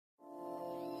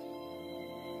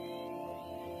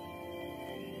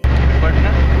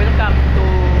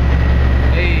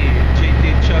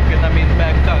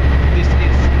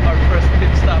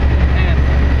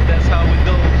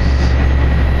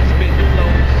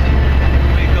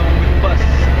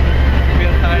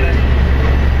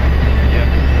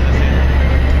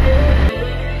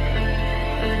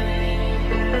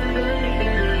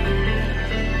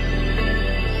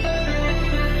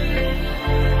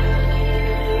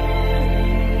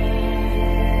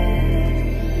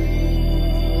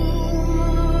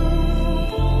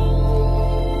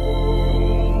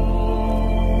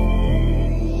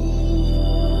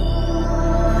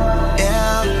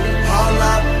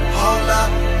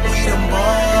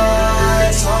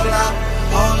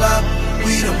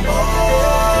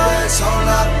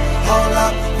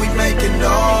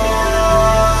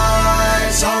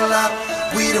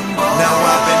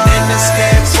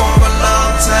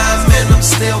time and I'm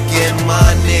still getting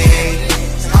money.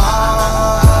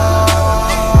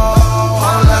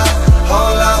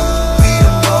 Hold up, we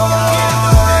the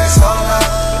boys.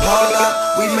 Hold up,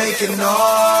 we making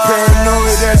noise.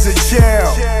 Paranoid as a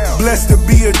child, blessed to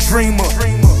be a dreamer.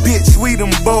 Bitch, we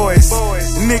them boys.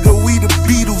 Nigga, we the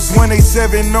Beatles,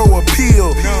 1870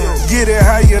 appeal. Get it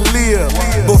how you live.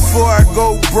 Before I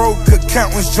go broke,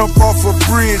 accountants jump off a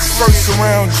bridge. First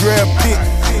round draft pick.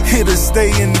 Hitters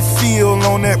stay in the field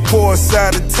on that poor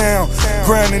side of town,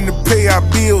 grinding to pay our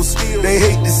bills. They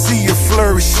hate to see you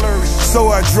flourish, so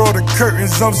I draw the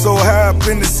curtains. I'm so high up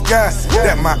in the sky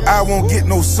that my eye won't get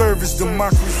no service.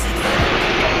 Democracy.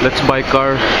 Let's buy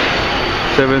car.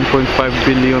 7.5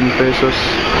 billion pesos.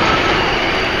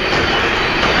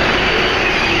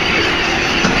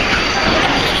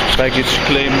 Baggage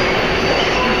claim.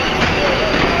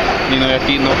 Ninoy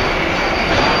Aquino,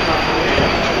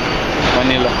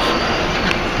 Manila.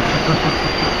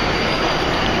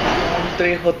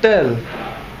 Tree Hotel.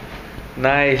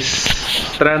 Nice.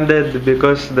 Stranded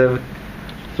because the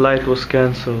flight was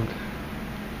cancelled.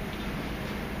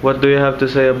 What do you have to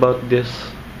say about this?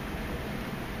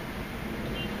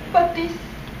 But this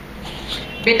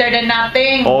better than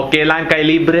nothing. Okay lang kay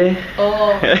libre.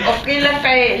 Oh, okay lang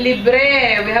kay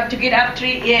libre. We have to get up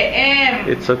 3 a.m.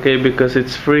 It's okay because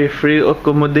it's free. Free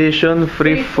accommodation,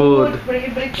 free food, free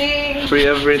everything. free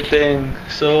everything.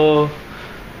 So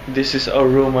this is our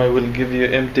room. I will give you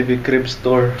MTV Crib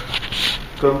Store.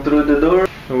 Come through the door.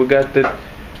 We got the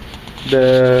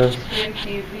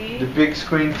big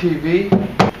screen TV.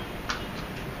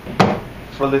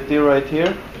 Quality right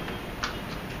here.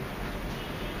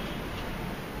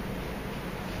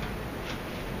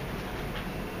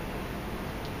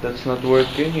 That's not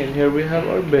working, and here we have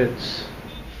our beds.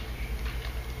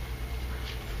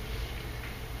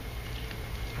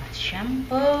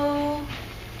 Shampoo.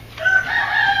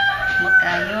 Kumot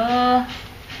kayo.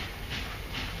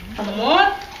 Kumot?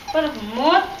 Paano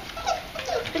kumot?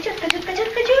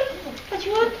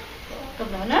 Kajut. Ito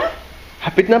na?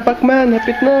 Hapit na, Pacman.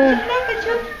 Hapit na.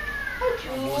 Kajut.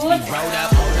 Hold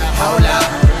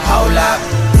up,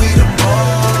 we the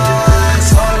boys.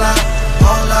 Hold up,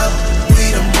 we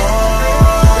the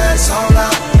boys. Hold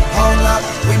up,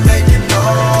 we making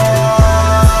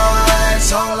noise.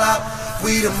 Hold up,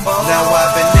 we the boys. Now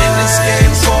I've been in this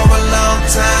game for a long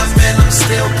time and I'm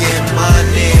still getting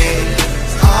money.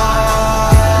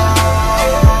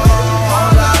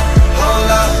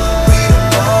 Hold up, we the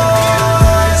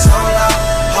boys. Hold up,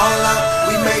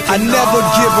 we making I noise. never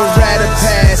give a rat a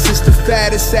pass, it's the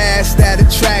fattest ass that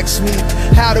attracts me.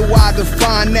 How do I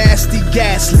define nasty,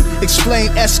 ghastly? Explain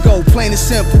Esco, plain and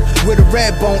simple. With a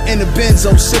red bone in a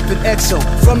benzo, sipping EXO.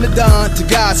 From the dawn to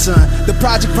Godson, the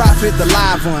project prophet, the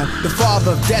live one, the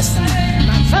father of destiny.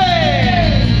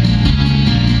 Hey!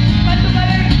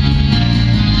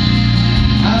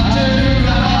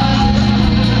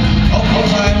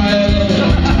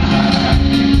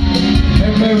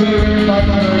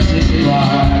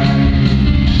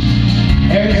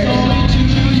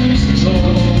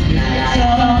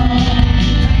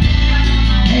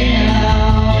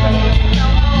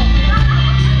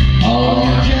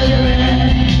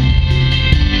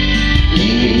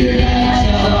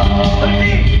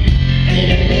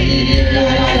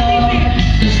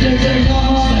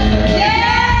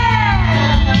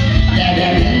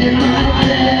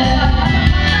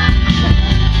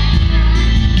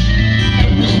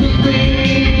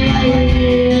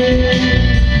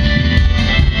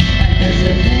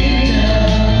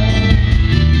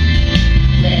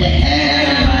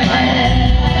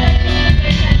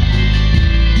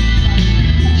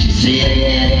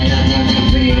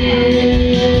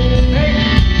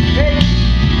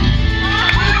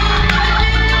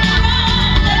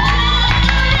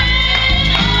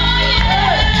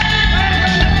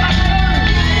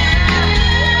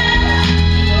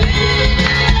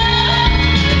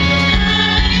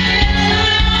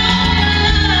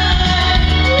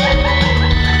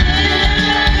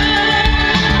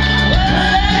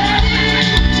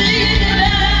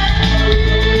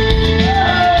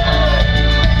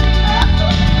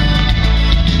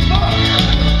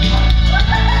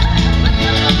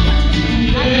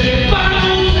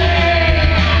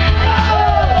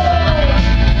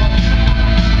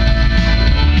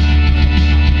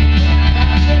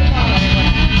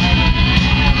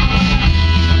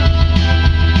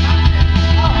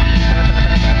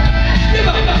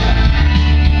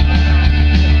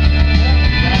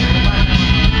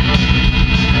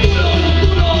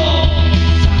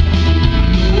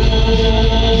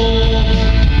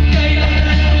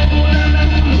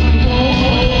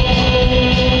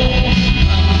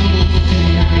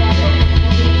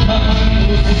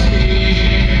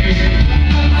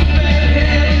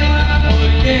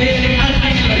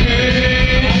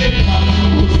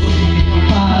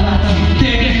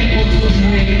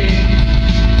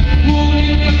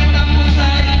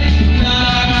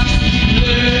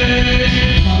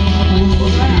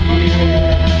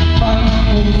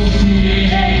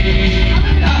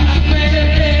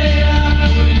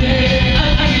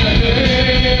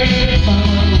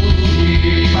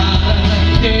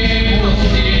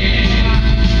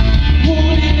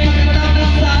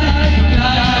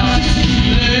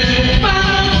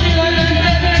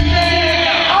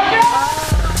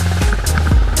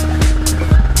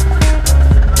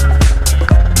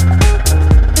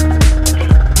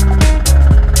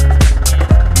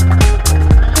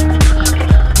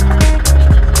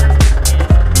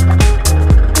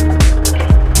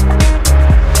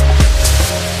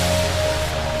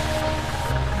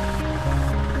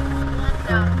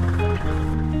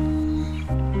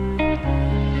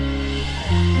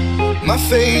 My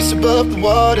face above the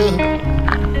water.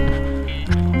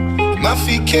 My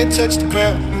feet can't touch the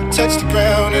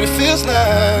ground, and it feels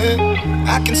like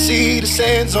I can see the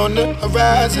sands on the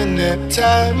horizon every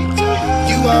time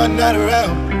you are not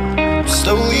around.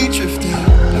 Slowly drifting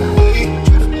away,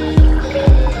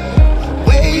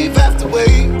 wave after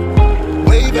wave,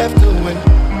 wave after wave.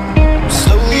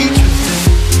 Slowly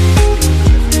drifting,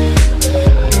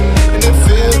 and it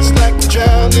feels like we're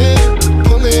drowning,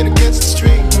 pulling against the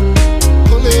stream,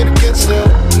 pulling against the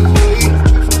wave.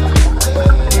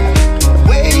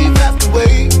 Wave after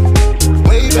wave,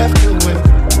 wave after wave,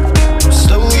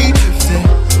 slowly drifting.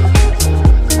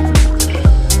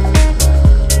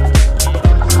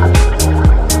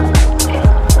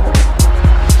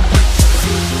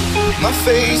 My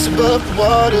face above the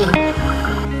water.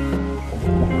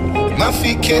 My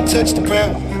feet can't touch the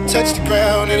ground,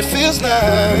 and it feels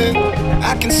like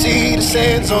I can see the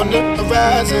sands on the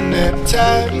horizon every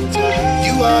time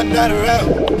you are not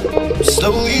around.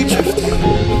 Slowly drifting.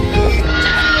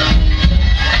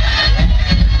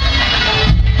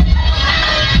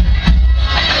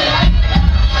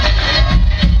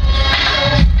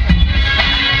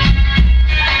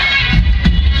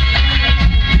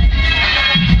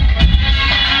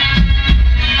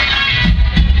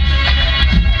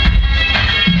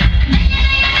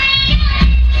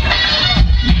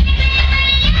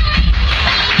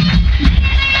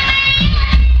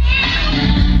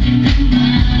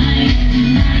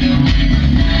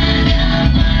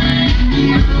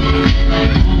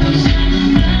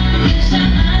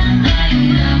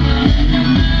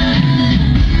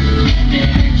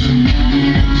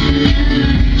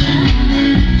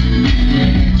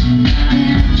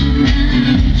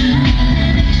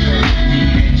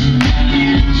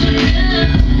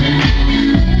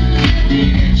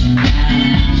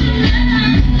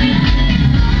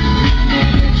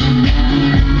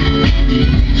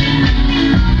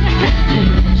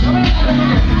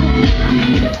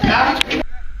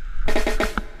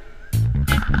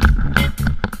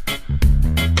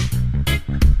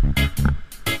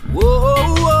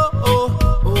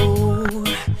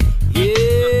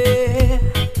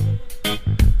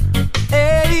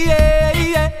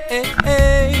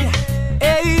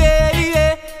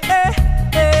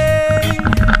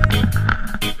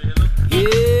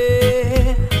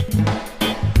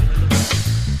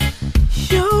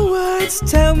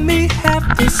 Tell me half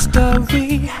the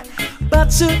story,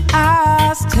 but your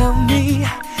eyes tell me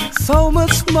so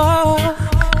much more.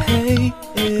 Hey,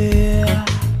 yeah.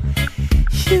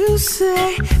 You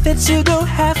say that you don't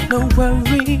have no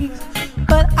worries,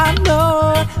 but I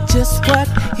know just what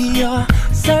you're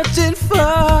searching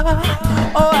for.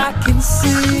 Oh, I can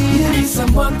see you need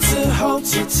someone to hold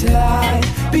you tight,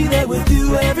 be there with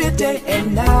you every day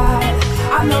and night.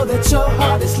 I know that your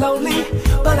heart is lonely,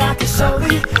 but I can show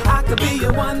you I could be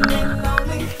your one and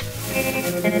only.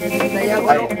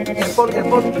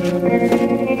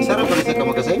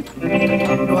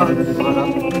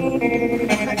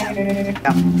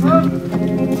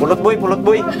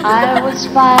 I was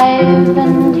 5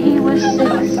 and he was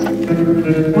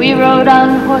 6. We rode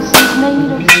on horses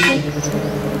made of sticks.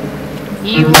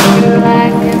 He wore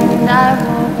black and I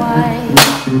wore white.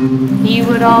 He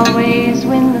would always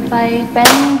win the fight.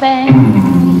 Bang, bang.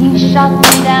 He shot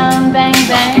me down. Bang,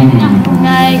 bang.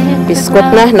 I hit the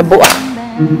ground. Bang, bang.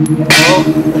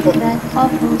 That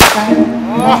awful sound.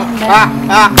 Bang, bang.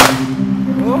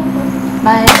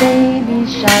 My baby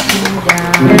shot me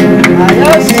down.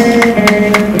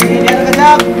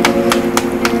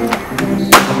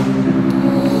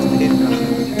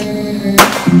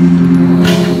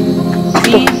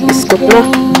 Seasons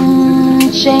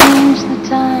came, changed the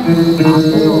time.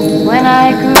 When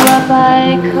I grew up,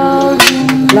 I called him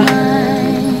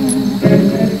mine.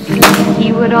 He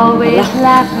would always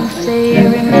laugh and say,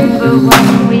 remember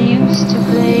when we used to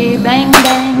play? Bang,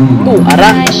 bang.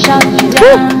 I shot you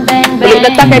down. Bang, bang.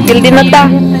 You hit the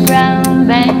ground.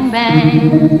 Bang, bang.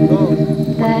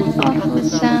 That awful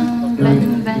sound.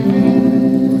 Bang,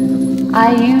 bang.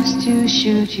 I used to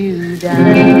shoot you down.